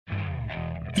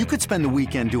You could spend the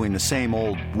weekend doing the same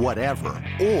old whatever,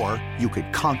 or you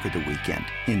could conquer the weekend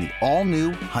in the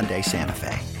all-new Hyundai Santa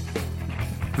Fe.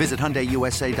 Visit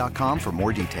HyundaiUSA.com for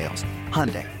more details.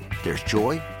 Hyundai, there's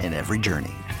joy in every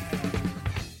journey.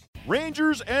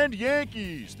 Rangers and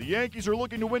Yankees. The Yankees are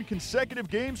looking to win consecutive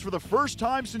games for the first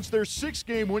time since their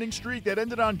 6-game winning streak that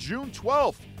ended on June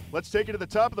 12th. Let's take it to the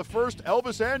top of the first.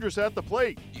 Elvis Andrus at the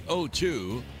plate.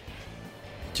 0-2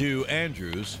 to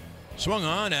Andrus. Swung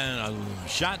on and a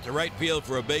shot to right field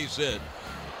for a base hit.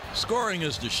 Scoring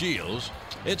is to Shields.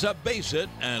 It's a base hit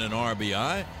and an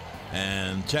RBI.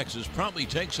 And Texas promptly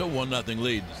takes a 1-0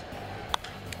 lead.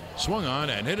 Swung on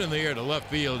and hit in the air to left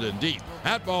field and deep.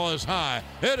 That ball is high.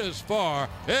 It is far.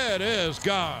 It is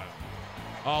gone.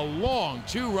 A long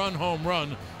 2-run home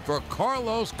run for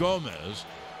Carlos Gomez.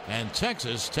 And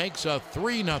Texas takes a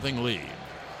 3-0 lead.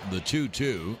 The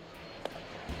 2-2.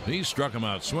 He struck him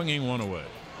out swinging, one away.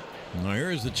 Now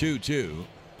here's the 2-2.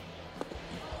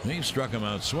 He struck him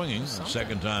out swinging.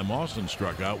 Second time Austin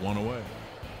struck out, one away.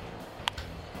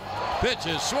 Pitch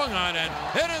is swung on and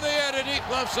hit in the air to deep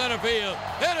left center field.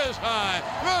 It is high.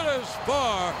 It is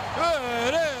far.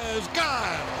 It is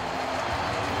gone.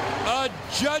 A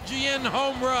Judgian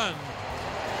home run.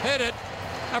 Hit it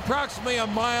approximately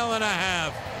 1.5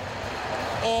 miles.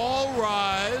 All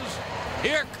rise.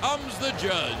 Here comes the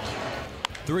Judge.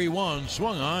 3-1,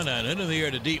 swung on and into the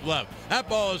air to deep left. That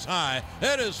ball is high.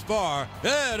 It is far.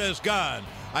 It is gone.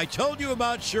 I told you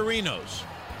about Chirinos.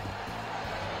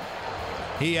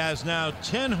 He has now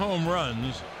 10 home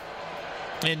runs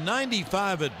in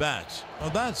 95 at-bats. Oh,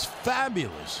 that's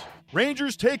fabulous.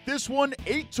 Rangers take this one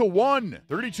 8-1.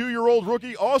 32-year-old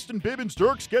rookie Austin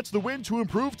Bibbins-Dirks gets the win to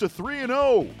improve to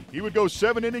 3-0. He would go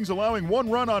 7 innings, allowing 1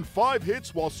 run on 5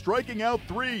 hits while striking out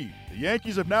 3. The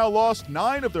Yankees have now lost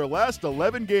 9 of their last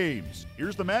 11 games.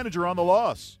 Here's the manager on the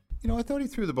loss. I thought he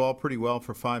threw the ball pretty well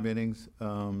for 5 innings.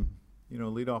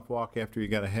 Leadoff walk after he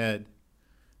got ahead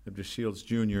of DeShields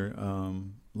Jr.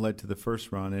 Led to the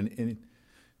first run. And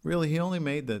really, he only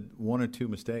made the 1 or 2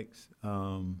 mistakes.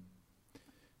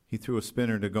 He threw a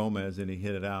spinner to Gomez, and he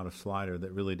hit it out, a slider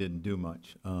that really didn't do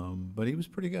much. But he was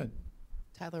pretty good.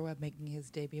 Tyler Webb making his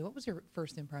debut. What was your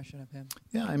first impression of him?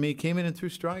 Yeah, he came in and threw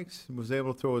strikes. He was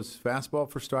able to throw his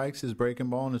fastball for strikes, his breaking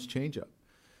ball, and his changeup.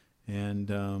 And,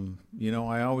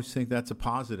 I always think that's a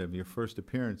positive, your first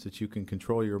appearance, that you can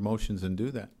control your emotions and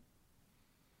do that.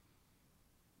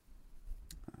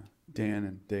 Dan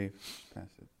and Dave, pass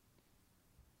it.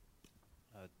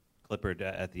 Clippard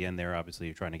at the end there, obviously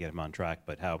you're trying to get him on track,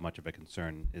 but how much of a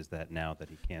concern is that now that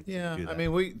he can't do that? Yeah,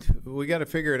 we got to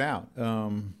figure it out.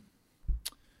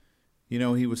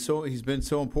 He's been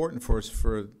so important for us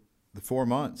for the 4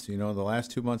 months. The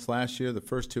last 2 months last year, the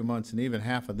first 2 months, and even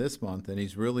half of this month, and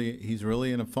he's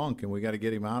really in a funk, and we got to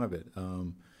get him out of it.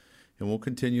 And we'll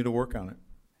continue to work on it.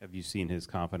 Have you seen his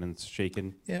confidence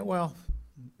shaken? Yeah, well,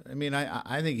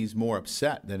 I think he's more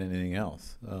upset than anything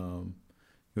else.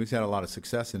 He's had a lot of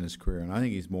success in his career, and I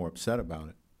think he's more upset about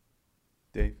it.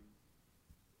 Dave?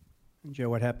 Joe,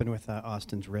 what happened with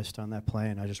Austin's wrist on that play?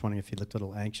 And I just wondering if he looked a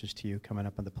little anxious to you coming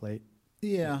up on the plate.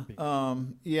 Yeah,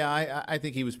 I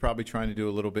think he was probably trying to do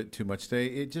a little bit too much today.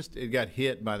 It got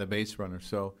hit by the base runner,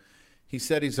 so he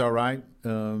said he's all right.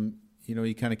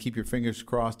 You kind of keep your fingers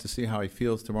crossed to see how he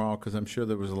feels tomorrow, because I'm sure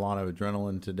there was a lot of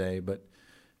adrenaline today, but.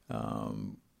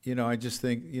 I just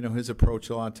think, his approach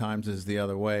a lot of times is the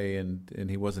other way, and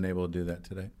he wasn't able to do that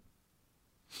today.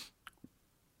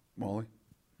 Wally?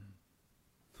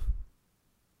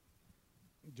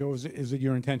 Joe, is it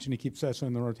your intention to keep Cessa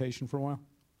in the rotation for a while?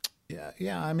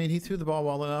 Yeah. He threw the ball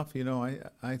well enough.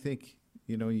 I think,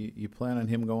 you plan on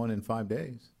him going in 5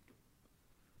 days.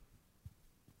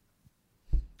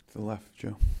 To the left,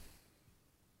 Joe.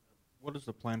 What is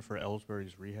the plan for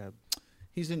Ellsbury's rehab?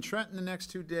 He's in Trenton the next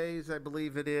 2 days, I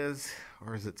believe it is.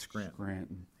 Or is it Scranton?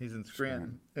 Scranton. He's in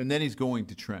Scranton. And then he's going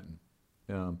to Trenton.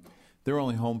 They're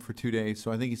only home for 2 days, so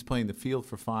I think he's playing the field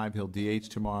for 5. He'll DH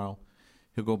tomorrow.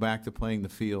 He'll go back to playing the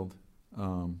field,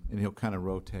 and he'll kind of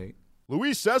rotate.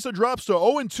 Luis Cessa drops to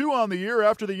 0-2 on the year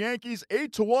after the Yankees'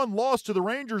 8-1 loss to the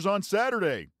Rangers on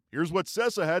Saturday. Here's what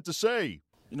Cessa had to say.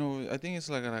 I think it's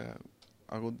like a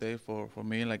good day for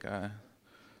me.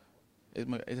 It's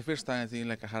the first time I think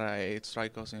I had 8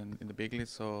 strikeouts in the big league,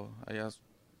 so I just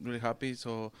really happy.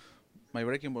 So my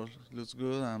breaking ball looks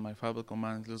good, and my fastball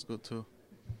command looks good too.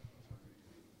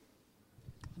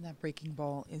 When that breaking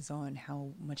ball is on,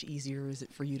 how much easier is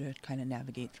it for you to kind of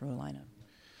navigate through a lineup?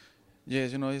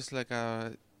 Yes, it's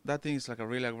that thing is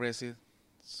really aggressive.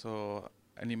 So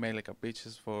I need make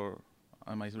pitches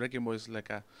and my breaking ball is I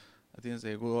think it's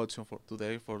a good option for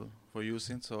today for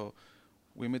using. So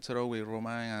we mix it up with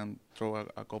Romain and throw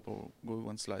a couple good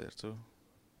one sliders too.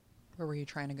 Where were you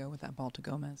trying to go with that ball to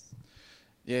Gomez?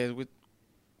 Yeah,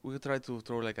 we try to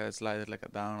throw like a slider, like a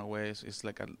down away. So it's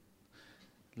like a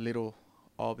little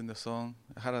up in the zone.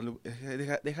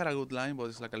 They had a good line, but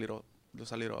it's like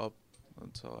just a little up,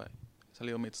 and so it's a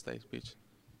little mid-stage pitch.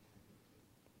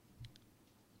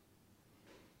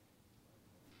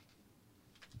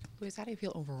 Luis, how do you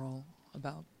feel overall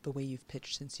about the way you've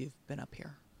pitched since you've been up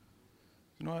here?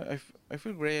 You know, I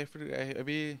feel great. I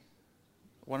be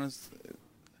one of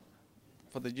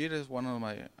for the year is one of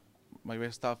my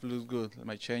best stuff looks good.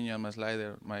 My changeup, my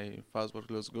slider, my fastball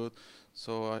looks good.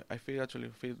 So I feel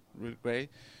really great.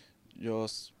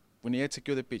 Just when you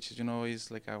execute the pitches, you know,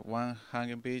 it's like a one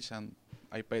hanging pitch, and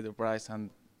I pay the price, and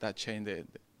that changed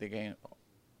the game.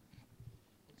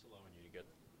 What's allowing you to get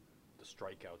the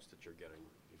strikeouts that you're getting?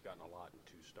 You've gotten a lot in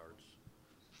 2 starts.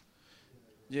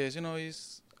 Yes, you know,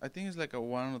 I think it's like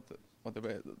one of the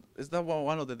best. It's that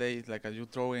one of the days like you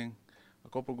throwing a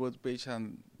couple good pitch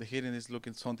and the hitting is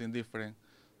looking something different.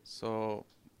 So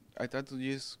I try to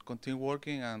just continue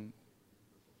working and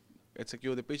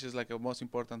execute the pitch is like the most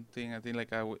important thing. I think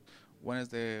like one is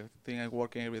the thing I'm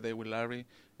working every day with Larry,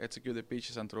 execute the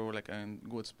pitches and throw like in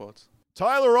good spots.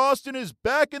 Tyler Austin is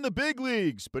back in the big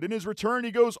leagues, but in his return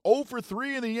he goes 0 for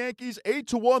 3 in the Yankees'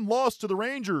 8-1 loss to the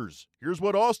Rangers. Here's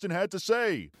what Austin had to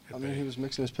say. I mean, he was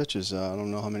mixing his pitches. I don't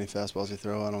know how many fastballs he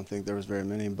threw. I don't think there was very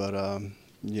many, but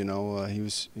you know, he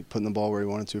was putting the ball where he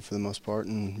wanted to for the most part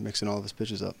and mixing all of his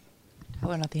pitches up.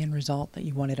 Probably not the end result that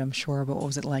you wanted, I'm sure, but what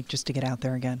was it like just to get out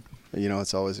there again? You know,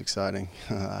 it's always exciting.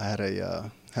 I had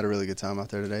a really good time out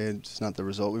there today. It's not the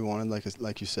result we wanted,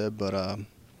 like you said, but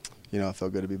you know, it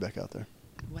felt good to be back out there.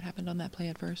 What happened on that play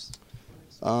at first?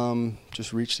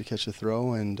 Just reached to catch the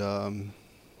throw, and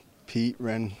Pete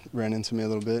ran into me a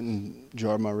little bit and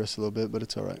jarred my wrist a little bit, but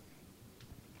it's all right.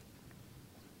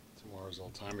 Tomorrow's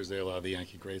Alzheimer's Day. A lot of the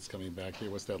Yankee greats coming back here.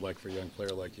 What's that like for a young player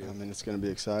like you? I mean, it's going to be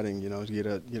exciting, you know, to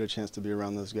get a chance to be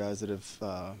around those guys that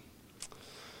have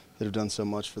done so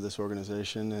much for this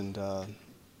organization, and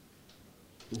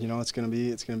you know, it's going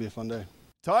to be a fun day.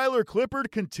 Tyler Clippard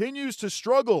continues to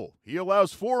struggle. He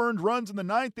allows 4 earned runs in the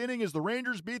 9th inning as the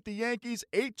Rangers beat the Yankees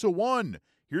 8-1.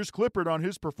 Here's Clippard on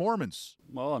his performance.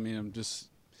 Well, I mean, I'm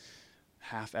just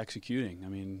half executing. I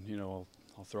mean, you know,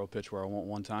 I'll throw a pitch where I want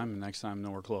one time, and next time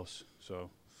nowhere close.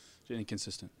 So, it's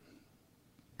inconsistent.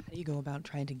 How do you go about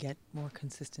trying to get more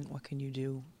consistent? What can you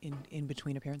do in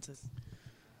between appearances?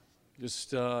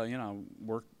 Just, you know,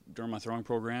 work during my throwing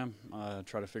program,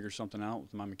 try to figure something out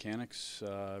with my mechanics.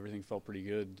 Everything felt pretty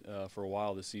good for a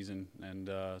while this season, and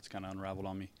it's kind of unraveled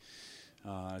on me.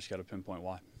 I just got to pinpoint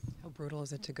why. How brutal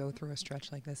is it to go through a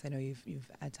stretch like this? I know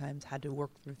you've at times had to work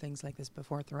through things like this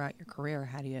before throughout your career.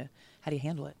 How do you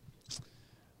handle it?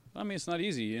 I mean, it's not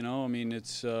easy, you know. I mean,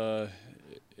 it's a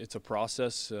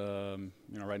process. You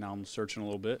know, right now I'm searching a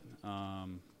little bit.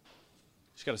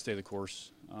 Just got to stay the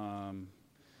course.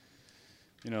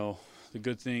 You know, the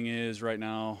good thing is right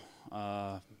now,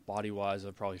 body-wise,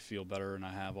 I probably feel better than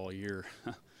I have all year,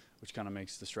 which kind of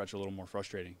makes the stretch a little more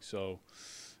frustrating. So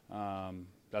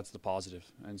that's the positive.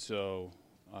 And so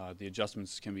the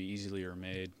adjustments can be easier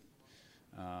made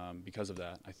because of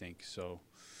that, I think. So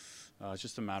it's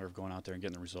just a matter of going out there and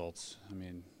getting the results. I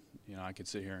mean, you know, I could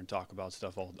sit here and talk about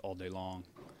stuff all day long.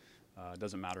 It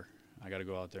doesn't matter. I got to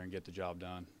go out there and get the job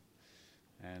done.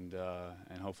 And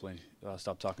hopefully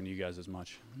stop talking to you guys as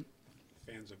much.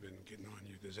 Fans have been getting on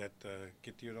you. Does that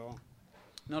get to you at all?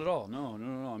 Not at all. No.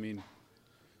 I mean,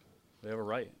 they have a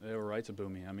right. They have a right to boo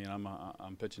me. I mean,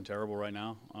 I'm pitching terrible right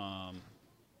now.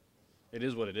 It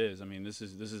is what it is. I mean, this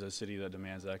is a city that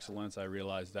demands excellence. I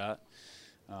realize that.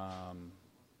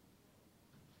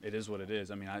 It is what it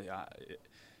is. I mean,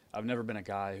 I've never been a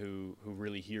guy who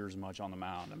really hears much on the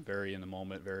mound. I'm very in the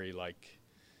moment, very like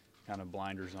kind of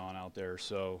blinders on out there.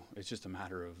 So it's just a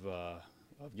matter of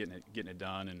getting it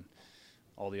done, and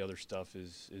all the other stuff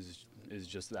is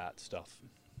just that stuff.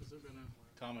 Has there been a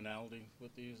commonality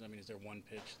with these? I mean, is there one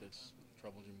pitch that's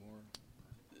troubled you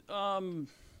more?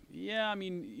 Yeah, I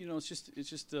mean, you know, it's just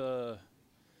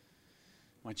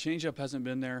my changeup hasn't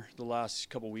been there the last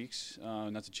couple weeks,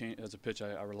 and that's a pitch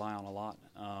I rely on a lot.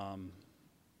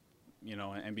 You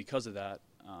know, and because of that,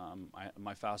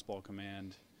 my fastball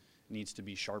command needs to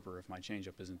be sharper if my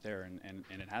changeup isn't there, and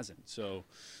it hasn't. So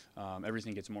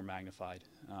everything gets more magnified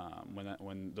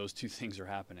when those two things are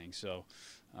happening. So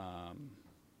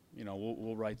you know,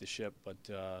 we'll right the ship, but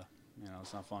you know,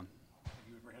 it's not fun. Have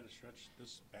you ever had a stretch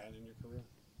this bad in your career?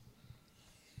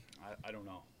 I don't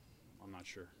know. I'm not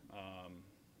sure. I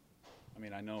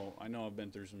mean, I know I've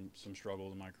been through some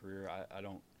struggles in my career. I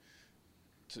don't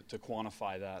to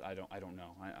quantify that, I don't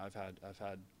know. I've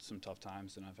had some tough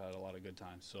times and I've had a lot of good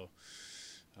times. So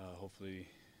hopefully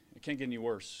it can't get any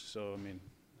worse. So I mean,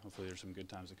 hopefully there's some good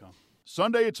times to come.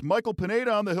 Sunday, it's Michael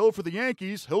Pineda on the hill for the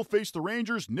Yankees. He'll face the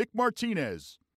Rangers' Nick Martinez.